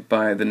guy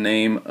by the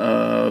name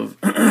of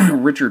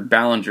Richard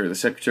Ballinger, the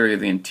Secretary of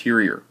the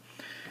Interior.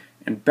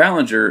 And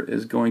Ballinger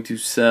is going to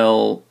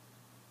sell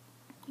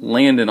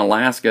land in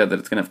Alaska that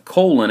it's going to have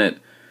coal in it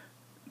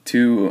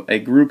to a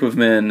group of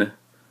men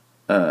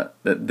that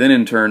then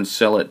in turn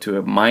sell it to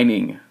a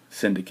mining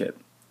syndicate.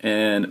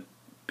 And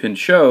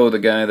Pinchot, the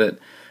guy that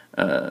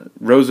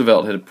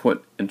Roosevelt had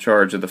put in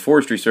charge of the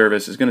Forestry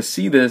Service, is going to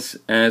see this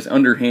as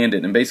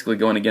underhanded and basically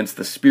going against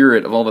the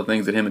spirit of all the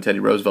things that him and Teddy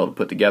Roosevelt had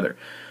put together.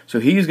 So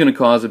he's going to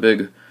cause a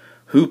big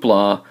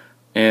hoopla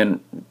and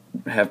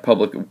have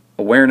public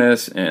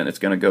awareness, and it's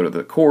going to go to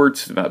the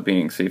courts about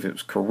see if it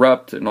was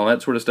corrupt and all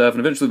that sort of stuff. And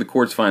eventually the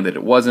courts find that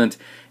it wasn't,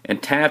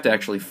 and Taft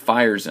actually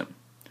fires him.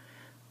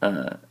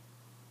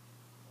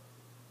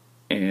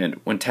 And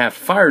when Taft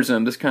fires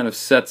him, this kind of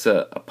sets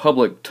a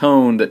public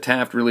tone that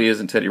Taft really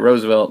isn't Teddy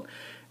Roosevelt,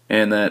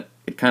 and that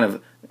it kind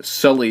of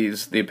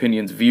sullies the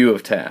opinion's view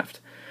of Taft.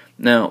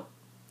 Now,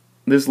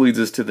 this leads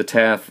us to the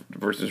Taft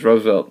versus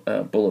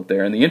Roosevelt bullet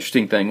there. And the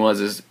interesting thing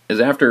is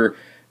after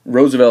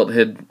Roosevelt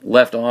had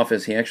left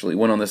office, he actually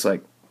went on this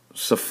like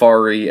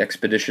safari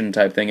expedition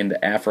type thing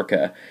into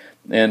Africa.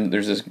 And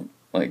there's this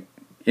like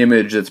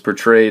image that's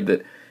portrayed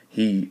that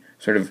he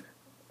sort of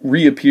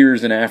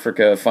reappears in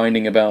Africa,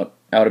 finding out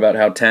about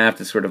how Taft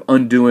is sort of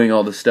undoing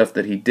all the stuff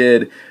that he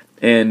did,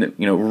 and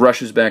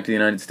rushes back to the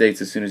United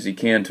States as soon as he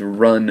can to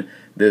run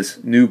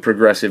this new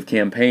progressive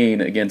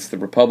campaign against the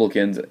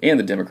Republicans and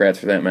the Democrats,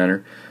 for that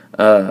matter,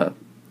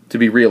 to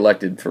be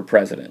reelected for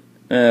president.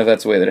 If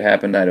that's the way that it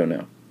happened, I don't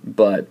know.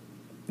 But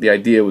the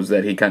idea was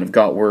that he kind of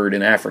got word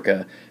in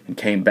Africa and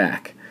came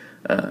back.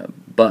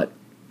 But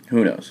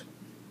who knows?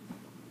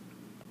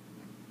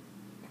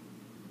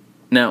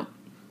 Now,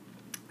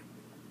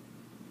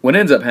 what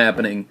ends up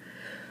happening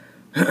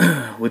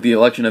with the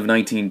election of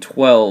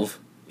 1912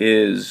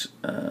 is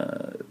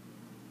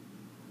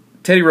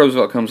Teddy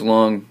Roosevelt comes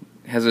along,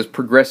 has this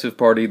progressive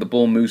party, the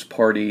Bull Moose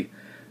Party.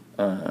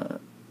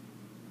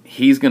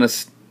 He's going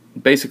to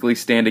basically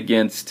stand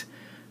against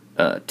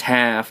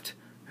Taft,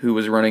 who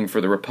was running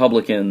for the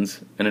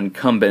Republicans, an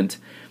incumbent.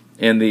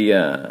 And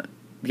the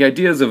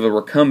ideas of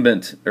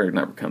incumbent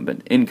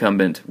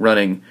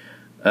running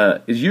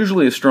is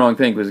usually a strong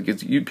thing because it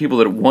gets people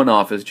that have won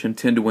office tend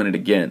to win it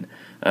again.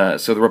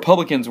 So the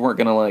Republicans weren't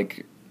going to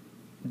like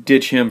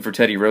ditch him for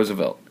Teddy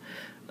Roosevelt.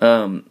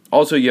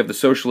 Also, you have the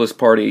Socialist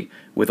Party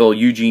with old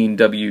Eugene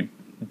W.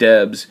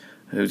 Debs,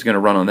 who's going to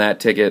run on that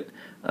ticket,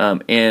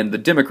 and the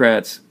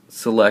Democrats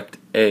select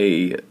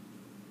the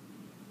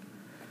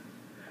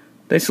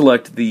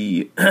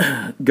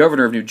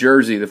governor of New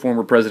Jersey, the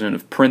former president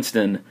of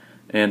Princeton,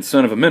 and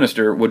son of a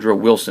minister, Woodrow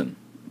Wilson.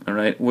 All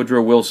right,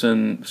 Woodrow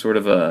Wilson, sort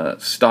of a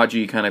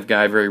stodgy kind of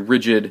guy, very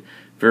rigid,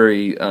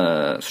 very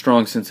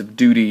strong sense of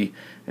duty,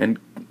 and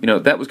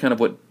that was kind of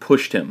what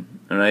pushed him.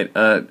 All right,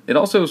 it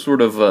also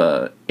sort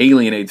of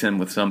alienates him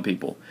with some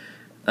people,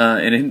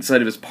 and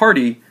inside of his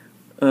party,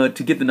 to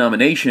get the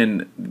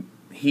nomination,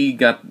 he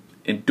got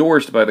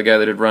endorsed by the guy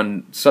that had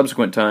run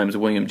subsequent times,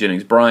 William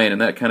Jennings Bryan,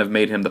 and that kind of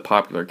made him the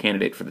popular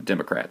candidate for the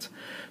Democrats.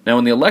 Now,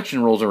 when the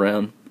election rolls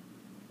around,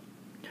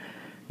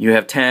 you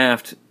have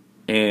Taft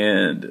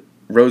and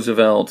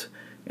Roosevelt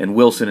and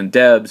Wilson and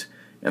Debs,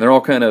 and they're all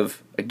kind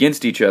of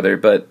against each other,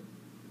 but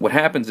what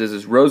happens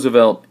is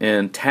Roosevelt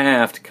and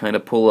Taft kind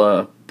of pull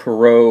a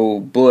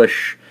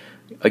Perot-Bush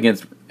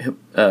against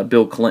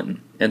Bill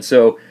Clinton. And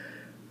so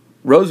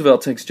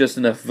Roosevelt takes just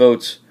enough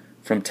votes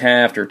from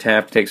Taft, or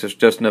Taft takes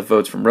just enough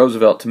votes from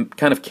Roosevelt to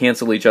kind of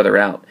cancel each other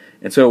out.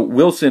 And so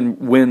Wilson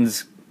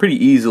wins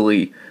pretty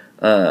easily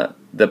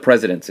the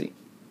presidency.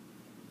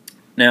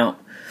 Now,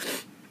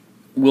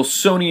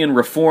 Wilsonian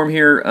reform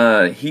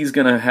here, he's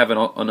going to have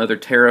another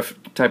tariff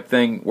type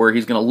thing where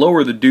he's going to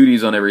lower the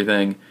duties on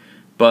everything,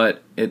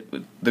 but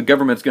the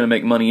government's going to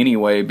make money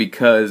anyway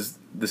because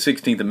the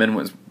 16th Amendment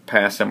was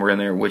passed somewhere in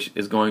there, which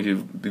is going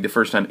to be the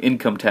first time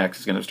income tax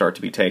is going to start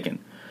to be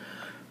taken.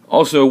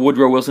 Also,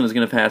 Woodrow Wilson is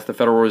going to pass the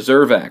Federal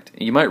Reserve Act.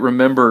 You might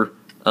remember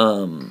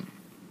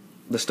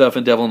the stuff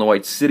in Devil in the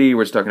White City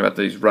where it's talking about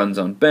these runs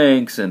on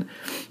banks and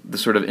the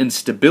sort of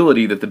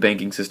instability that the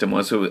banking system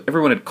was. So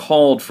everyone had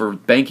called for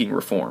banking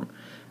reform.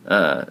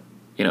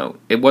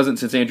 It wasn't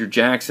since Andrew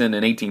Jackson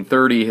in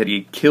 1830 had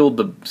he killed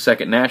the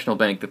Second National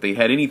Bank that they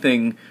had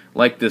anything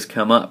like this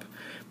come up.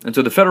 And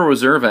so the Federal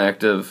Reserve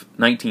Act of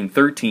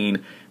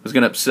 1913 was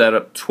going to set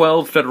up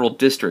 12 federal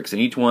districts,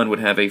 and each one would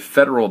have a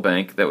federal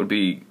bank that would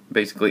be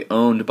basically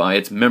owned by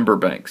its member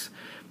banks.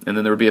 And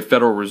then there would be a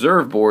Federal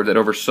Reserve Board that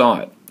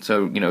oversaw it.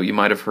 So, you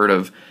might have heard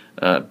of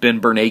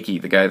Ben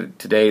Bernanke, the guy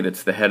today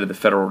that's the head of the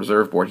Federal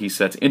Reserve Board. He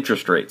sets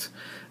interest rates.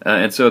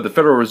 And so the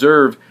Federal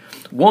Reserve,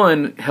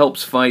 one,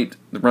 helps fight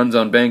the runs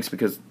on banks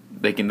because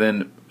they can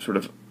then sort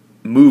of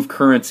move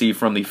currency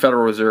from the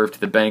Federal Reserve to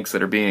the banks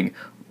that are being,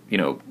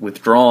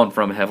 withdrawn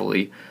from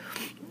heavily.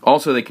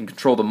 Also, they can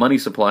control the money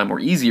supply more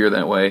easier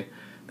that way.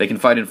 They can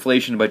fight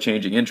inflation by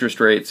changing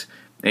interest rates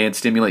and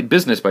stimulate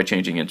business by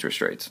changing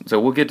interest rates. So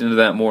we'll get into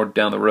that more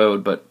down the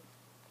road, but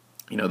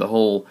the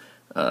whole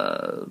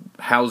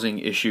housing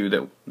issue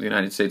that the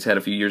United States had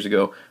a few years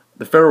ago,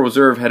 the Federal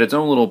Reserve had its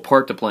own little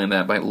part to play in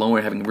that by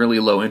having really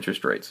low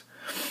interest rates.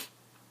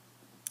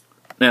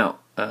 Now,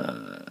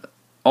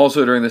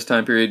 also during this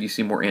time period, you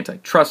see more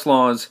antitrust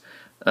laws,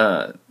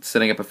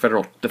 setting up the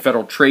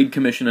Federal Trade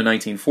Commission in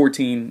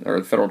 1914, or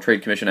the Federal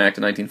Trade Commission Act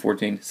in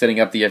 1914, setting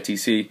up the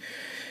FTC.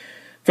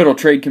 Federal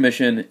Trade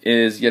Commission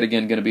is yet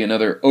again going to be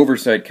another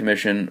oversight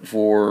commission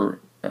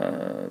for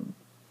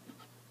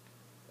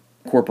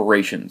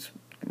corporations,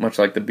 much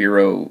like the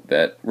bureau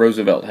that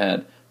Roosevelt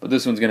had, but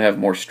this one's going to have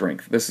more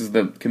strength. This is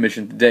the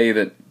commission today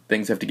that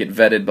things have to get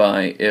vetted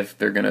by if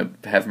they're going to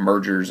have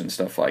mergers and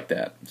stuff like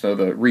that. So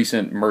the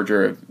recent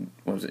merger of,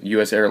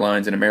 U.S.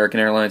 Airlines and American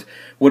Airlines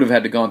would have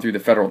had to gone through the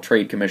Federal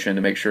Trade Commission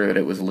to make sure that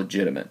it was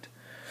legitimate.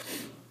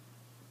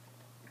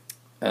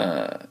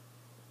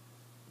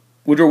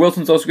 Woodrow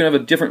Wilson's also going to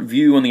have a different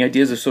view on the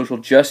ideas of social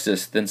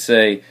justice than,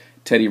 say,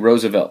 Teddy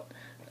Roosevelt.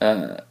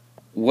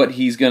 What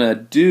he's going to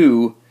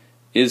do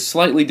is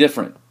slightly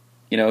different.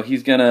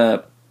 He's going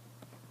to...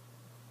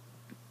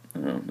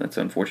 Oh, that's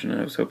unfortunate.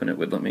 I was hoping it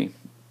would let me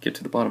get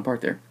to the bottom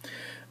part there.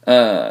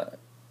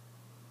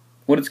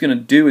 What it's going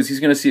to do is he's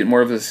going to see it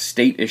more of a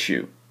state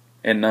issue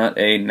and not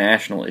a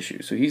national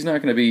issue. So he's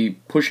not going to be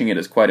pushing it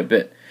as quite a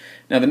bit.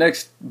 Now, the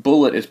next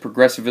bullet is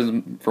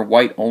progressivism for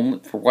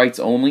whites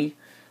only.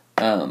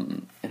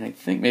 And I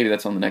think maybe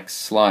that's on the next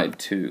slide,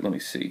 too. Let me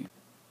see.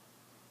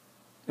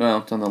 Well,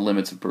 it's on the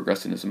limits of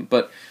progressivism.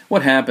 But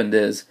what happened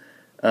is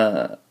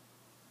the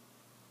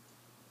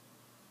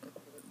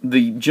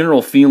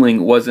general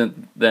feeling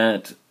wasn't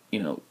that,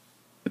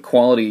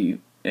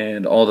 equality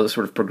and all the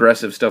sort of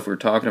progressive stuff we were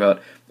talking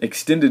about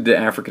extended to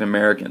African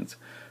Americans.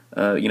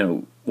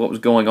 What was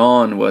going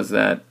on was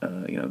that,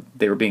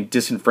 they were being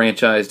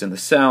disenfranchised in the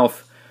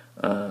South.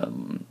 There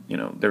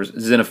was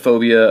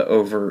xenophobia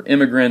over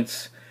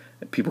immigrants,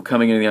 people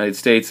coming into the United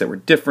States that were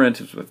different.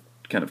 We've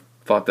kind of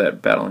fought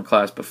that battle in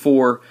class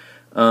before.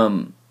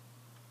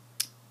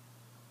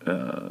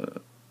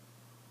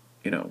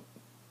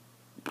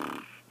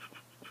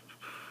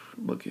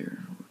 Look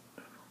here.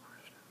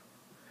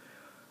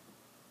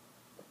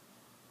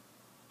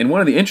 And one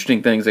of the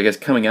interesting things, I guess,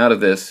 coming out of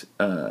this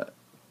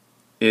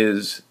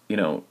is,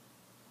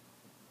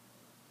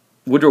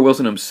 Woodrow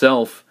Wilson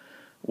himself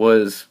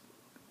was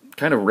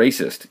kind of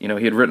racist. He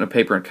had written a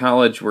paper in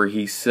college where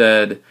he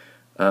said,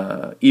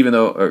 he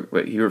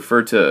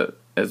referred to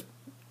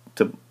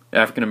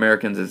African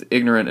Americans as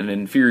ignorant and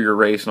inferior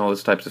race and all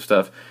those types of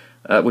stuff,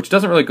 which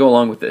doesn't really go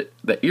along with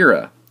the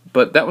era.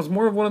 But that was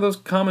more of one of those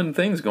common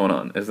things going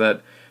on, is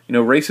that,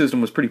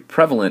 racism was pretty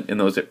prevalent in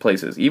those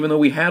places. Even though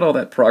we had all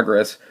that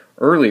progress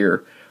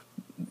earlier,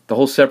 the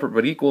whole separate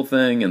but equal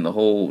thing and the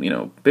whole,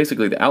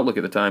 basically the outlook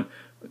at the time,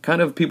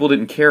 kind of people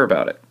didn't care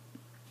about it.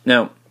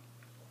 Now,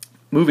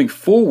 moving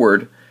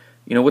forward,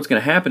 what's going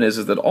to happen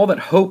is that all that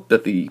hope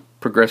that the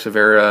progressive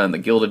era and the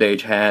Gilded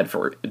Age had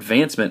for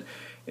advancement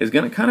is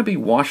going to kind of be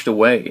washed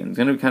away and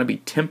going to kind of be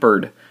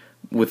tempered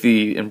with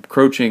the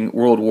encroaching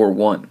World War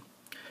I.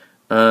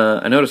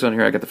 I noticed on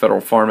here I got the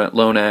Federal Farm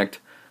Loan Act.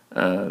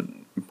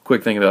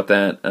 Quick thing about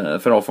that,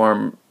 Federal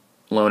Farm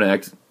Loan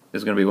Act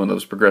is going to be one of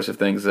those progressive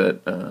things that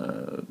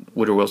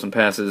Woodrow Wilson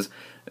passes.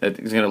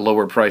 It's going to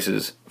lower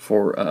prices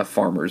for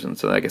farmers, and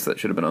so I guess that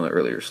should have been on the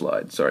earlier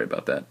slide. Sorry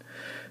about that.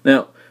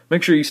 Now,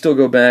 make sure you still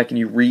go back and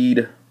you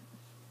read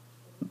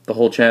the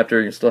whole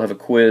chapter. You still have a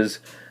quiz,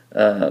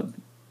 and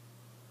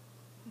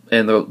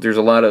there's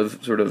a lot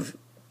of sort of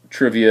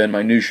trivia and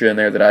minutia in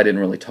there that I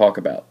didn't really talk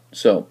about.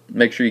 So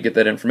make sure you get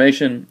that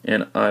information,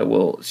 and I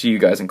will see you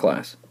guys in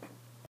class.